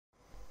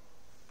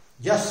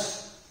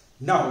Yes,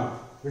 now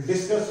we'll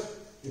discuss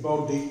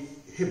about the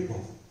hip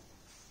bone.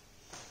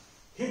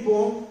 Hip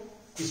bone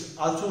is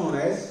also known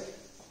as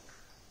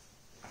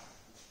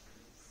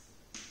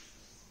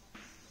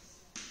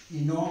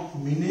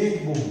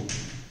innominate bone.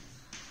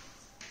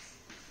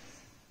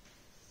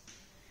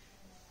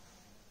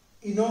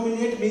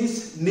 Innominate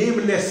means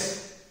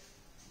nameless.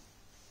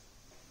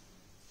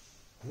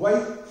 Why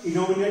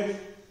innominate?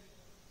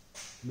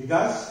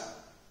 Because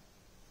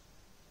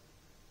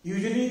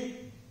usually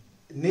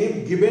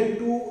name given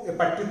to a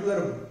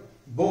particular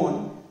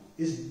bone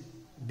is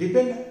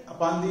depend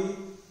upon the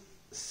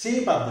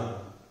shape of the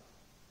bone.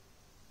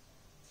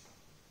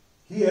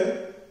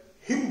 Here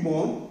hip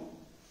bone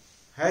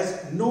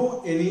has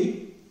no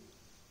any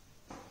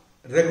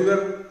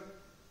regular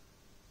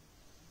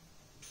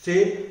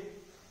shape,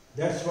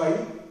 that's why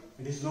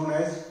it is known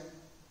as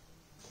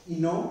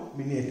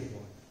innominate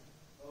bone.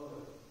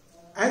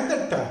 And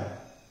the term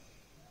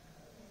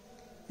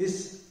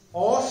is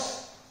os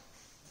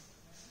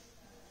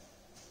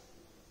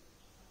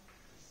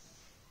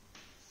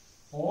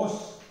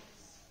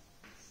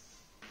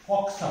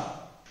coxa.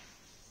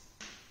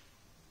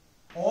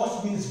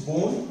 Os means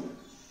bone.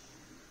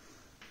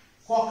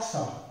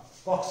 Coxa.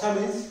 Coxa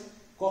means,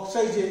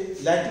 coxa is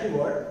a Latin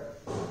word.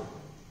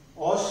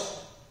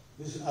 Os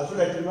is also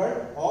Latin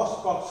word.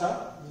 Os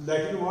coxa,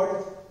 Latin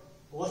word.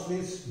 Os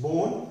means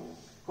bone.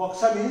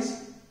 Coxa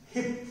means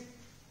hip.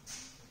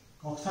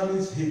 Coxa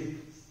means hip.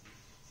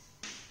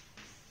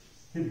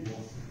 Hip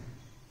bone.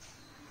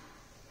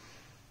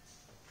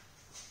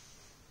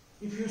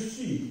 If you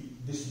see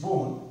this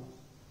bone,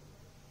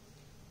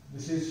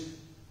 this is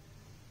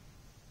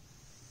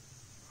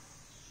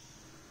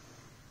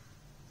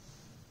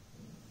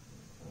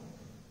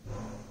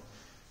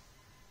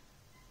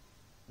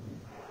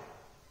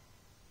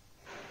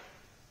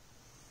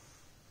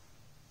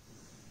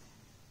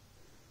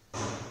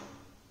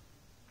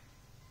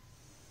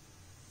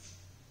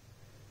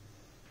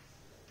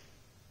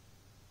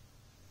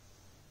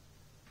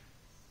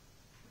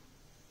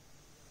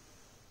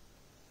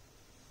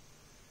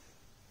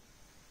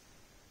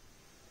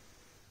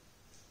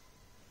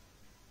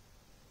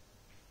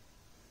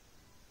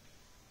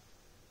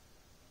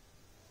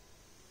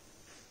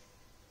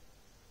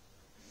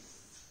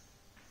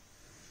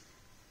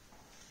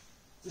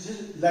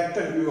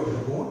lateral view of the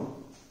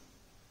bone,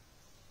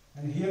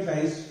 and here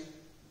lies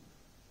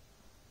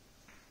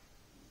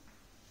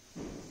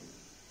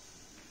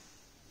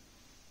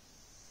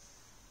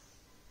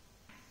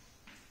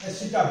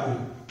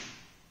acetabulum.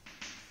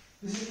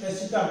 This is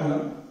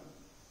acetabulum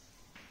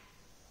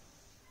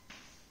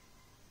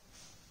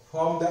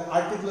from the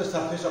articular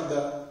surface of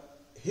the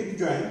hip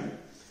joint.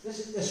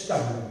 This is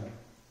acetabulum.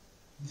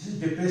 This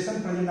is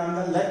depression present on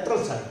the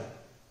lateral side.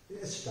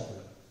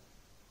 Acetabulum.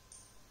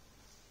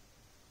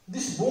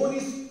 This bone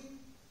is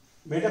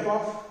made up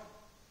of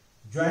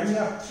joining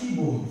of three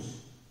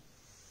bones.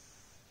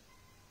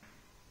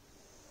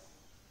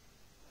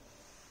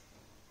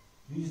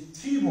 These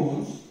three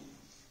bones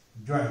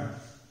join.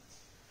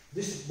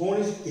 This bone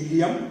is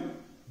ilium,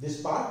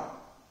 this part.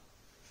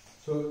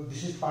 So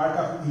this is part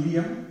of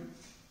ilium.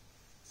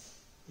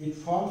 It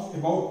forms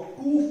about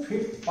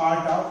 2/5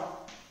 part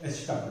of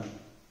acetabulum.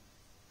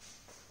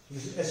 So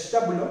this is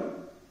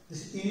acetabulum.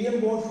 This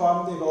ilium bone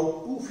forms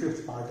about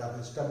 2/5 part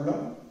of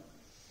acetabulum.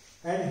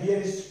 And here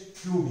is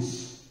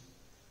pubis.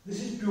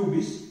 This is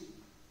pubis.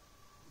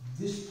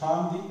 This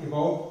forms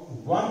about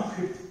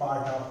 1/5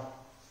 part of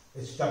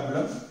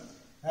acetabulum.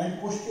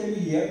 And posteriorly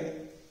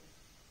here,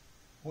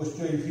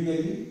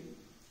 posteriorly,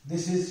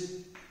 this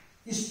is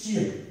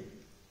ischium.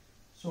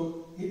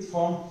 So it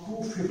forms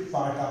 2/5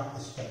 part of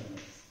acetabulum.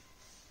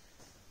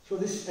 So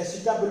this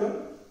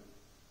acetabulum,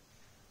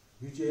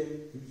 which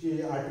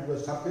is articular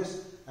surface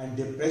and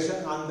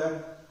depression on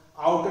the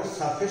outer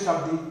surface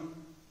of the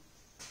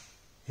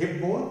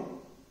hip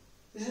bone,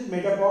 this is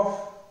made up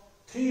of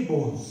three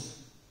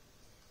bones.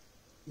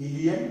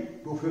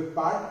 Ilium, 2/5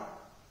 part,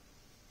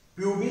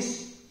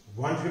 pubis,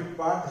 1/5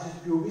 part, this is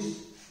pubis,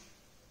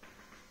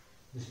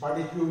 this part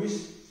is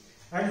pubis,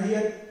 and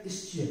here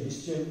ischium,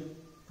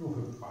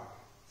 2/5 part.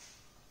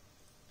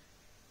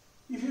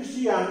 If you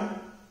see on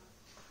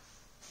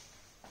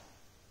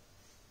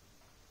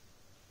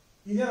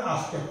inner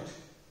aspect,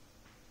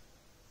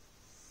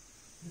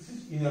 this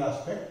is inner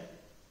aspect.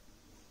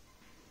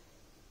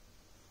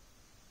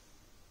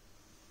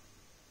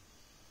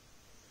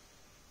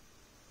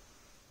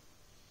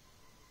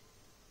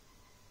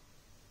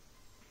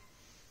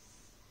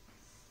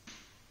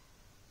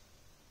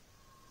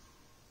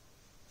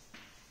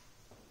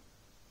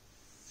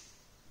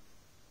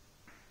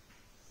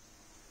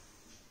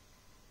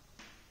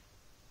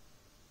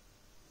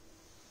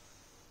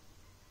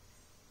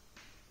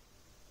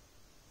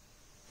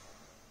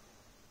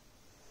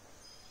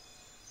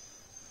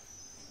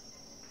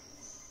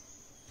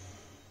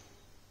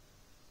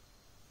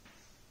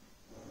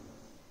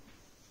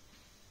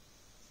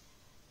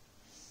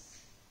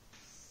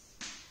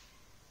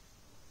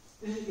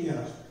 This is inner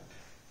aspect.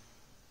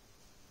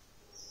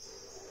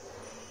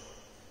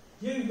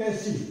 Here you can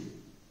see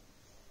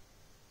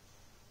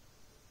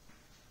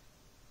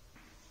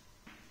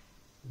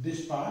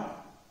this part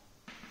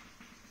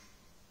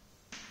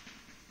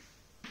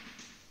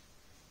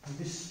and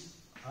this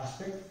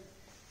aspect.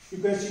 You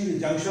can see the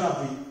junction of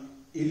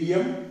the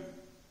ilium.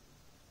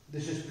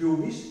 This is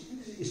pubis,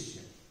 this is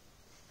ischium.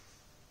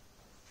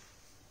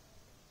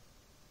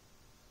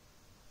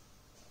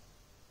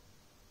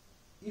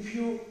 If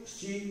you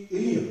see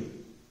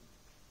ilium,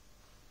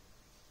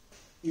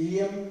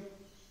 ilium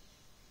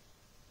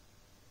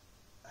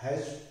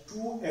has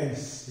two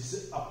ends. This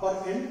is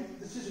upper end,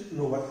 this is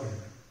lower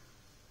end.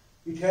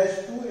 It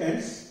has two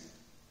ends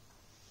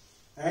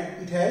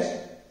and it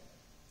has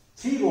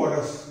three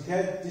borders. It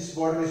has, this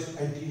border is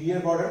anterior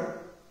border,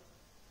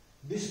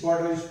 this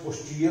border is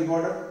posterior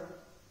border,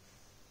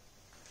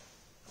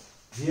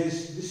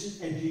 this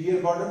is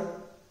anterior border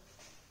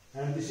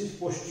and this is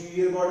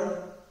posterior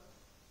border,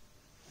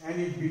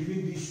 and in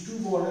between these two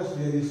borders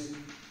there is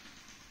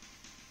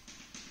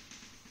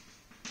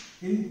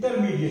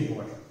intermediate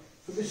border.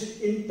 So this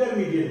is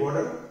intermediate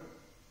border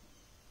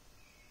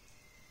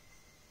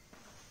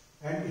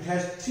and it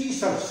has three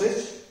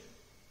surfaces.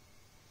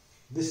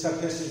 This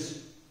surface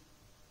is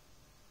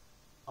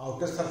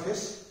outer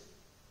surface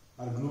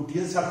or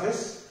gluteal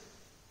surface.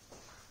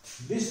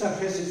 This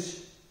surface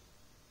is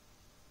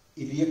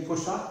iliac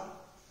fossa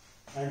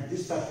and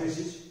this surface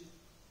is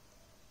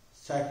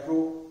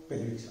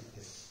sacropelvic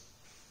surface.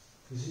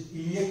 This is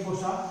iliac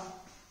fossa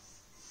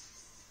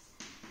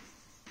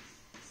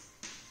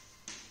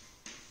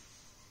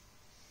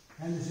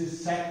and this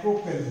is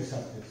sacropelvic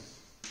surface.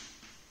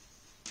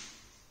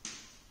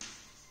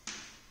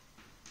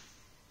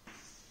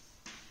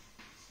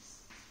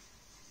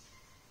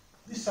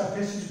 This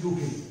surface is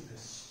gluteal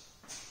surface.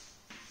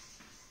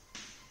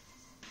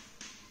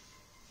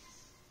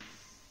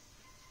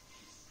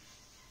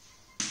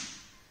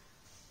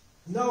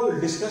 Now we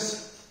will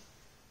discuss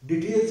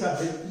details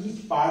of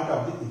each part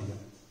of the ilium.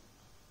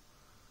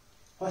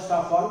 First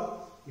of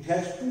all, it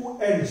has two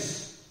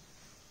ends.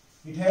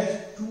 It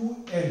has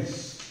two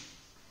ends.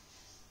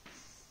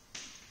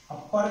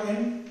 Upper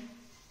end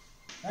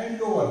and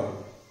lower end.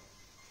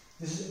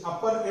 This is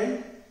upper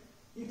end.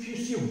 If you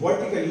see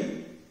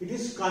vertically, it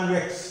is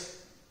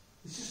convex.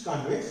 This is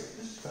convex,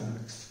 this is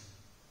convex.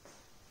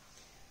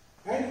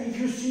 And if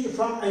you see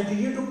from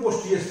anterior to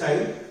posterior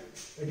side,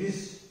 it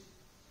is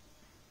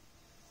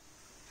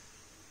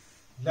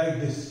like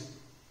this.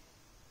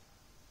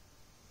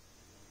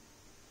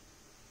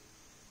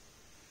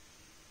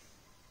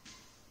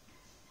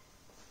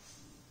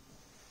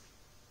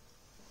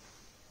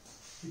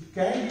 It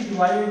can be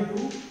divided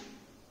into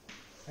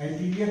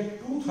anterior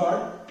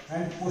 2/3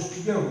 and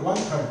posterior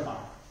 1/3 part.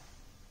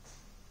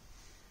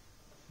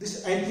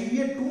 This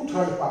anterior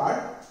 2/3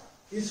 part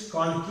is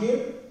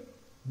concave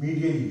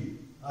medially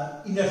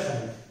or inner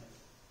side.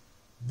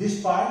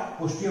 This part,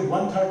 posterior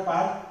 1/3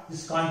 part,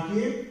 is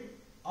concave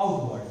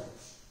outward.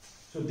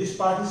 So this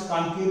part is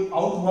concave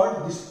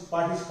outward, this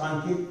part is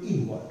concave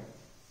inward.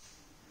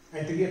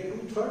 Anterior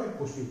 2/3 and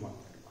posterior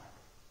 1/3 part.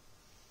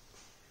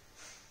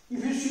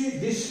 If you see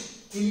this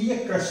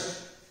iliac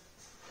crest,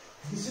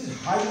 this is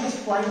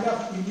highest point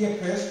of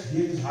iliac crest.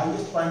 Here is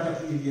highest point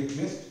of iliac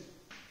crest.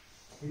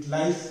 It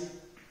lies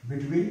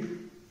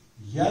between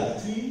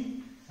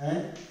L3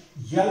 and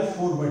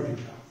L4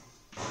 vertebra.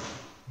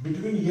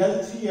 Between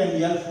L3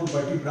 and L4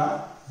 vertebra,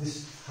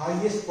 this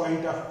highest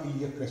point of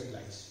iliac crest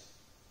lies.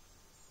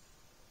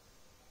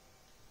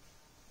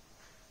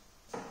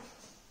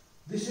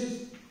 This is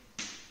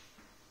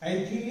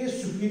anterior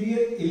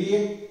superior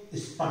iliac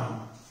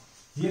spine.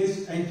 Here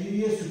is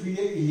anterior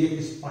superior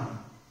iliac spine.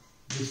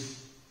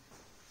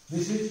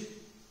 This is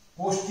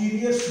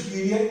posterior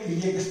superior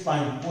iliac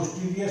spine.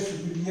 Posterior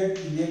superior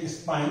iliac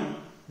spine.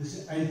 This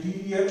is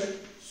anterior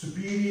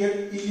superior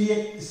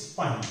iliac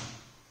spine.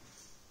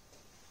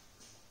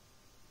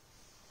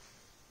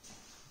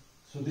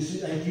 So this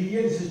is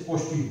anterior, this is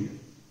posterior.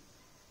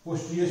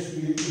 Posterior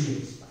superior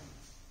iliac spine.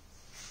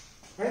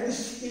 And this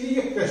is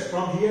iliac crest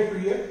from here to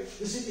here.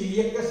 This is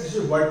iliac crest. This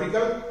is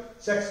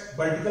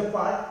vertical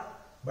part,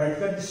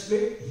 vertical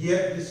display.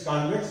 Here this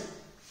convex.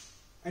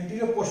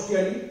 Anterior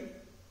posteriorly.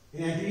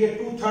 In anterior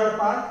 2/3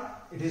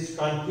 part, it is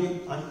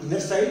concave on inner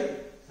side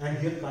and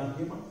here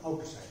concave on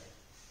outer side.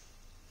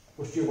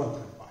 Posterior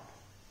 1/3 part.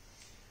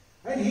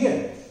 And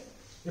here,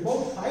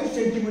 about 5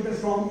 cm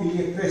from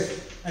iliac crest,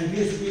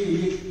 anterior superior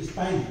iliac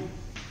spine.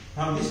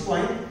 From this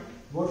point,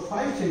 about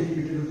 5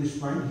 cm to this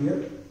point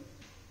here,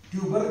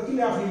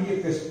 tubercle of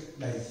iliac crest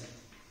lies.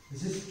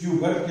 This is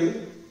tubercle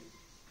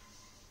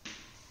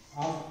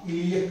of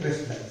iliac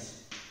crest lies.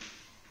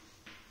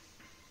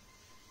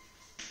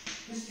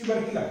 This is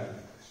tubercle of iliac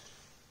crest.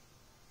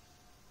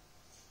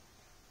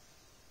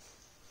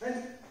 And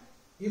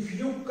if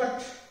you cut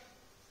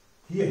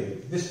here,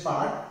 this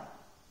part,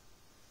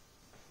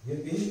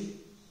 here in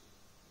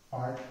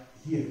part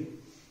here,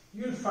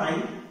 you will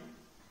find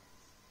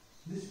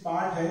this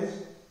part has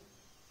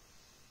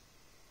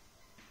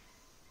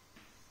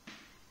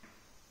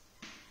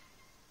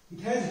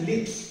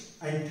lips,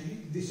 and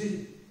this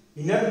is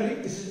inner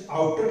lip, this is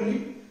outer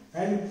lip,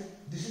 and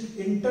this is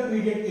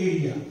intermediate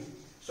area.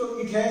 So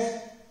it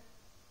has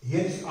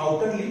Here is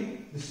outer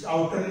lip, this is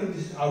outer lip,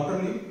 this is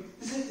outer lip,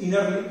 this is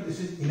inner lip, this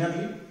is inner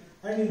lip,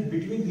 and in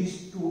between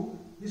these two,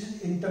 this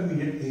is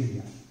intermediate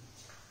area.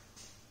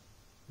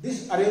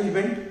 This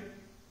arrangement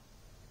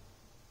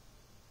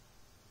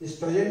is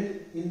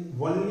present in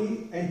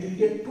only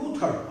anterior 2/3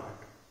 part,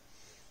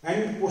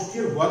 and in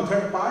posterior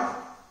 1/3 part,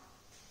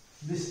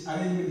 this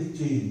arrangement is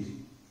changed.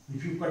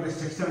 If you cut a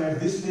section at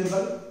this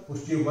level,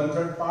 posterior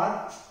 1/3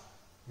 part,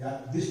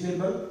 this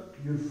level,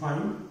 you will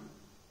find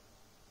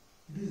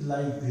it is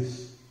like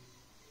this.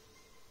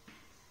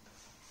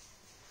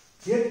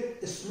 Here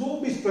a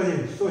slope is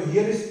present. So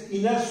here is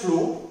inner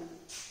slope,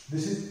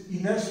 this is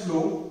inner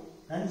slope,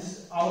 and this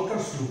is outer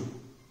slope.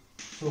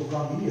 So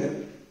from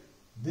here,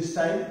 this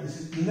side,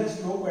 this is inner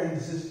slope and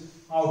this is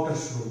outer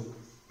slope.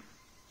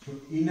 So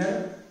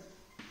inner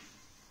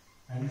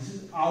and this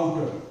is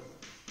outer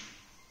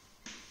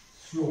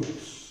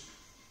slopes.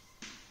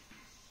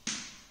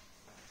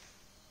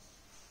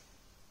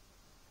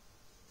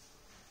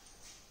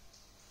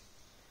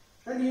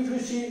 And if you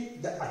see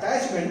the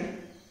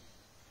attachment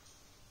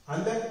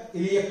on the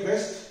iliac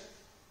crest,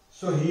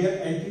 so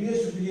here anterior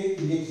superior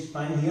iliac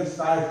spine, here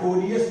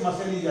sartorius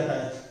muscle is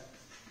attached.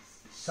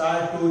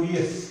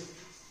 Sartorius,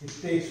 it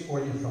takes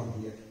origin from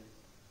here.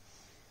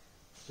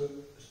 So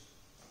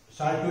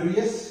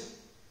sartorius,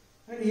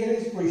 and here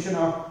is position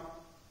of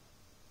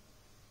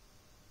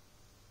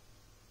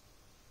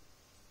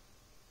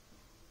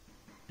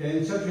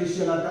tensor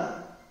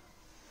fasciolata,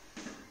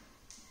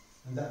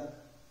 and the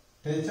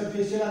tensor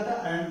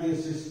fasciolata, and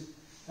this is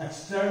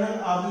external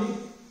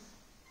oblique,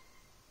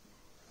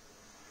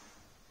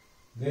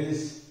 there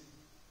is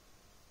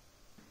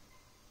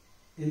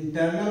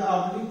internal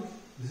oblique,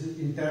 this is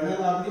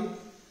internal oblique,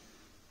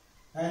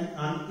 and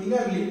on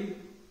inner lip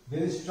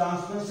there is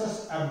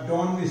transversus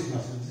abdominis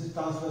muscle, this is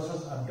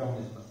transversus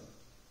abdominis muscle,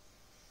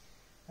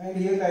 and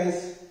here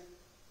guys,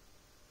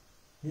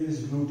 here is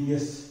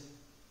gluteus.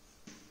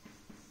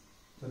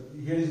 So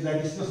here is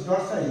latissimus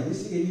dorsi,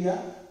 this area,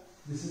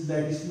 this is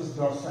latissimus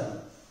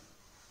dorsi,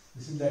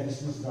 this is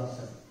latissimus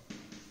dorsi,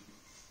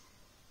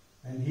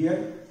 and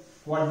here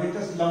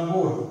quadratus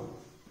lumborum,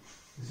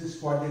 this is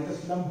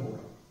quadratus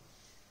lumborum,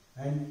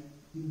 and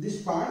in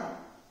this part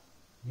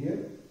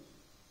here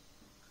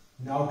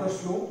in outer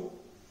slope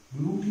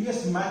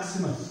gluteus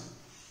maximus,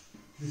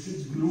 this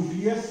is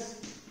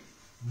gluteus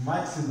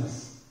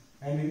maximus,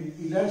 and in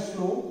inner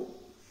slope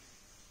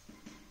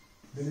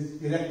there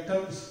is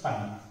erector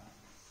spine.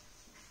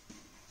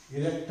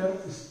 Erector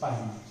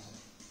spine.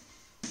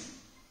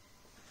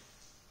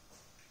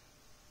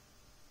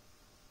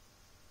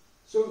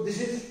 So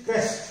this is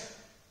crest,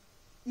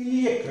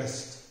 iliac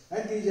crest,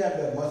 and these are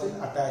the muscles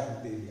attached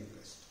with the iliac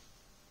crest.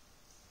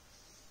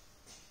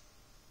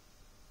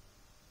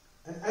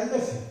 And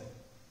another thing.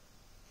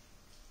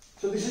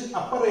 So this is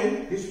upper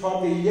end is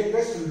from the iliac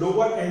crest,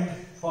 lower end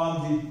from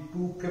the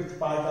 2/5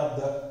 part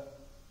of the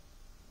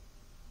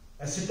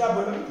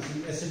acetabulum.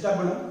 This is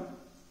acetabulum.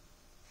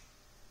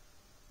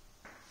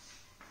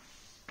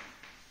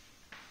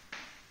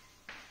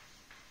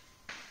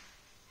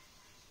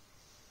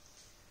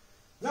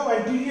 Now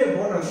anterior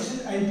border, this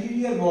is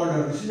anterior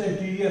border, this is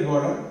anterior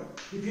border.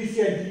 If you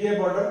see anterior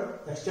border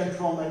extend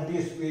from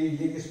anterior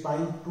iliac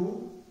spine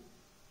to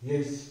here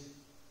is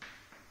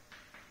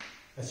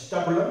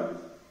acetabulum.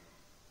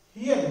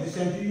 Here this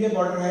anterior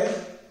border has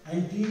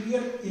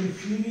anterior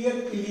inferior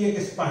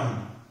iliac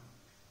spine.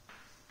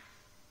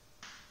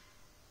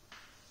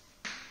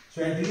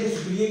 So anterior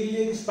superior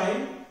iliac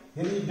spine,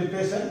 here is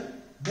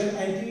depression. Then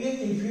anterior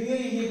inferior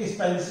iliac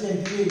spine, this is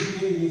anterior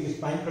inferior iliac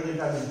spine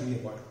present on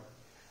anterior border.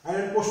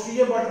 And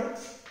posterior border,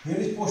 here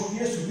is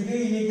posterior superior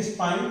iliac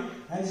spine,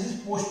 and this is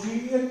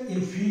posterior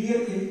inferior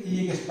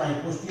iliac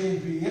spine, posterior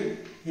inferior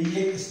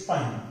iliac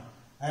spine.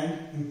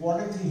 And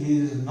important thing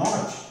here is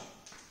notch.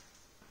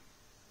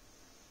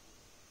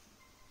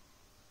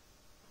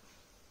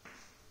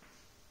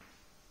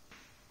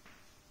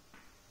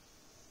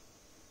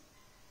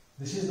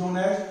 This is known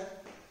as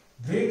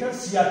greater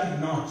sciatic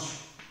notch.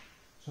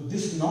 So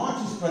this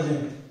notch is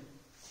present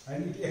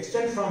and it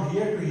extends from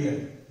here to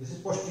here. This is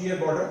posterior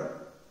border.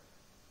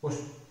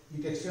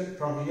 It extends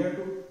from here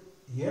to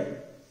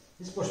here.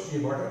 This is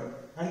posterior border,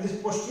 and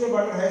this posterior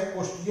border has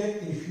posterior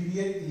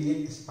inferior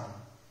iliac spine,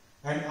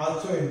 and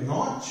also a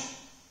notch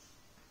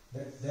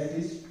that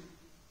is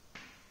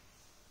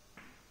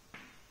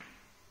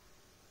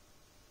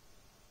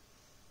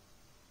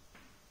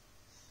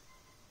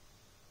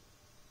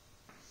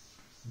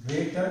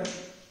greater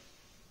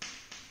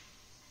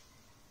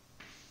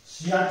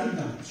sciatic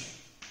notch.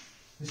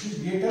 This is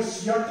greater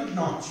sciatic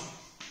notch.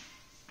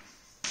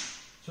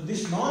 So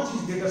this notch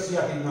is greater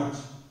sciatic notch.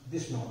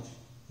 This notch.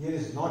 Here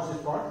is notch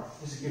this part.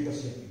 This is greater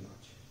sciatic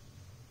notch.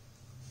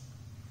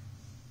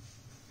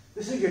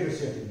 This is greater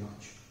sciatic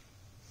notch.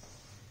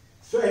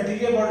 So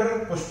anterior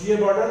border, posterior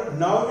border,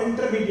 now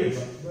intermediate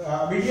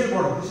medial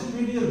border. This is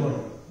medial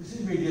border. This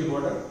is medial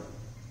border.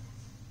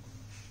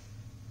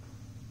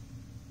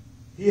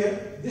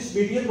 Here, this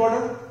medial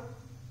border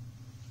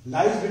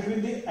lies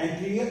between the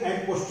anterior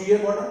and posterior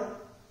border.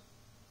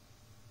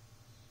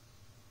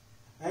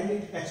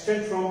 and it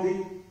extends from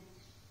the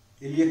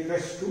iliac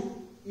crest to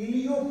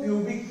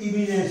iliopubic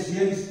eminence.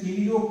 Here is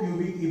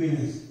iliopubic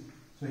eminence.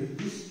 So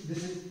this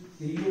is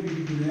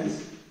iliopubic eminence.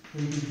 So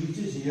it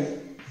reaches here.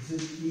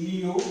 This is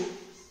iliopubic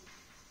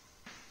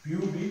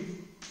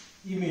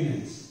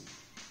eminence.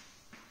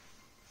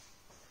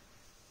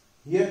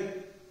 Here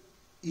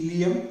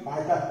ilium,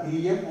 part of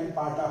ilium and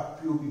part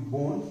of pubic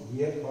bone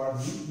here for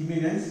the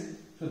eminence.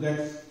 So that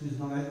is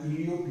known as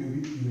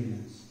iliopubic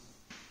eminence.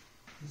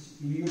 This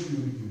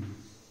iliopubic eminence.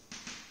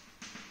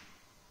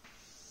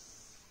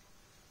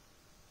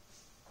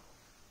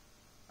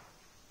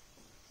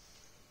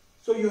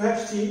 So you have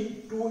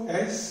seen two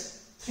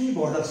ends, three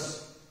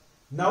borders.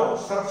 Now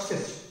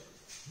surfaces.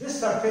 This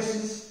surface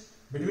is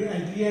between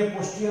anterior and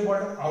posterior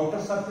border,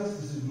 outer surface.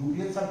 This is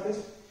gluteal surface.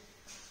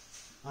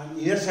 On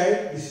inner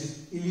side, this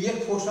is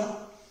iliac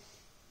fossa,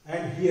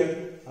 and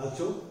here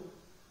also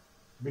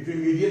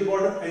between medial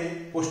border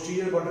and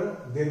posterior border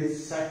there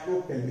is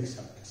sacropelvic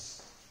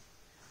surface.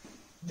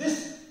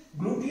 This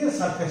gluteal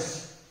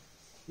surface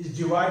is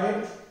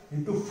divided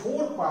into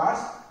four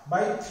parts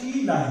by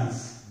three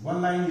lines.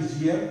 One line is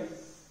here.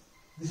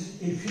 This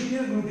is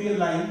inferior gluteal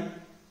line.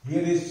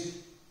 Here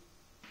is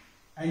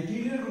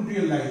anterior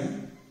gluteal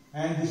line,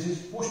 and this is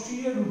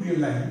posterior gluteal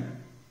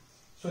line.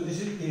 So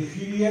this is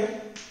inferior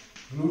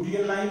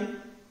gluteal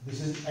line,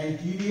 this is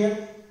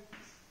anterior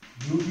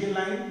gluteal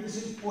line, this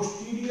is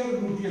posterior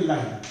gluteal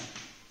line.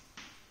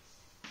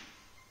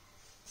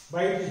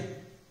 By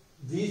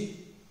these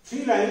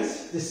three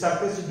lines, this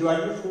surface is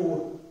divided into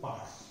four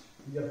parts.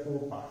 These are four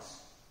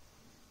parts.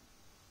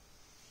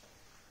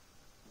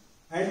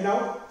 And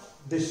now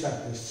this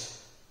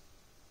surface.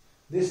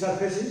 This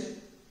surface is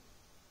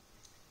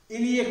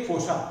iliac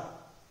fossa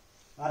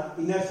or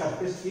inner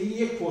surface,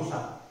 iliac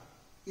fossa.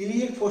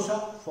 Iliac fossa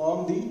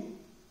form the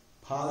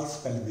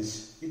false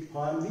pelvis. It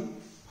forms the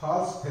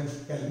false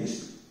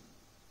pelvis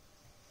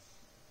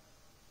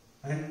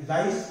and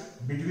lies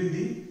between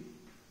the,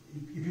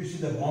 if you see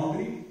the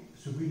boundary,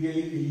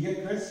 superiorly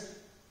iliac crest,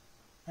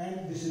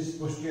 and this is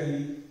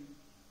posteriorly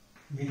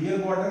medial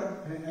border,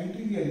 and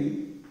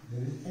anteriorly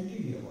there is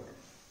anterior border.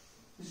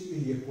 This is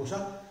iliac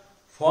fossa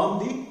form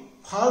the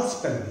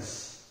false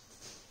pelvis.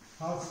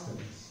 False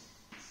pelvis.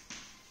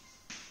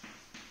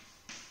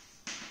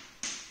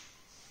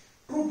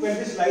 True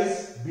pelvis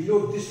lies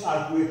below this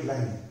arcuate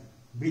line.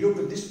 Below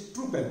to this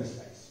true pelvis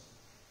lies.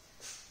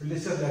 We'll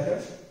discuss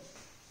later.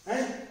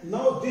 And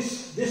now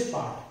this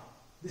part.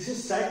 This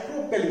is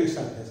sacropelvic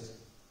surface.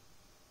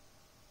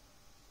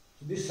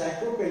 So this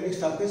sacropelvic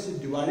surface is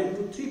divided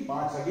into three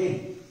parts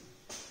again.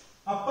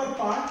 Upper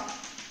part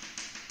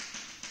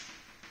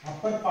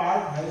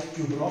has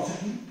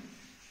tuberosity.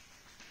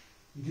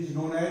 It is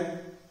known as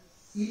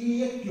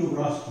iliac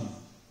tuberosity.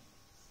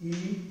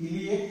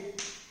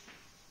 Iliac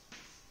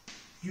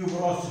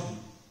tuberosity.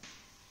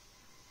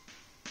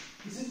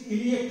 This is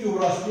iliac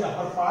tuberosity,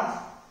 upper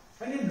part,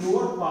 and in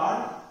lower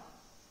part,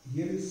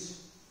 here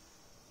is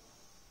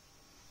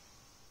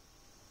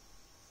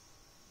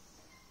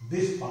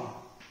this part.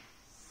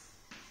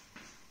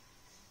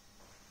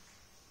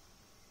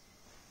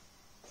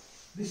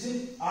 This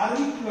is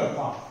auricular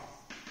part.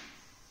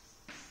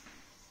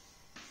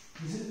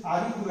 This is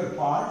auricular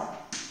part.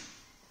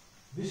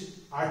 This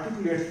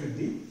articulates with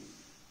the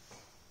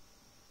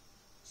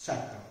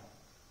sacrum.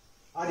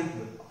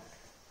 Auricular part.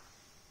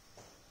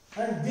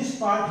 And this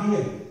part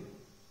here,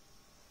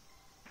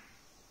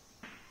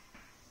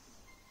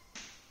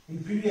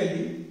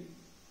 inferiorly,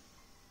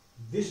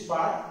 this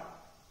part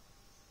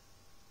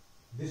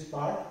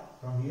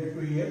from here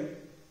to here,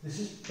 this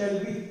is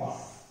pelvic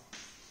part.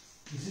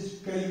 This is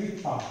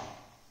pelvic part.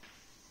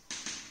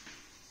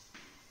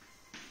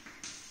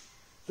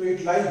 So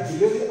it lies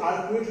below the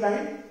arcuate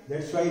line,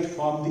 that's why it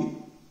forms the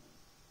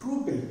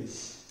true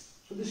pelvis.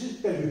 So this is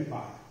pelvic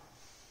part.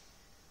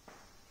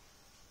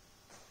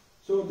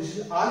 So this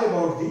is all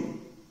about the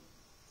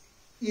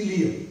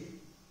ilium.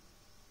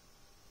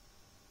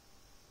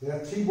 There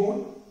are three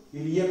bones,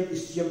 ilium,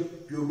 ischium,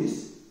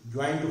 pubis,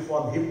 joined to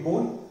form hip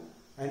bone,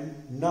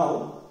 and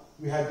now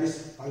we have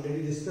this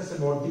already discussed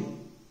about the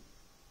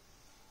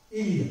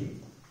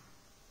ilium.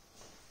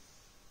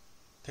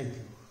 Thank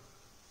you.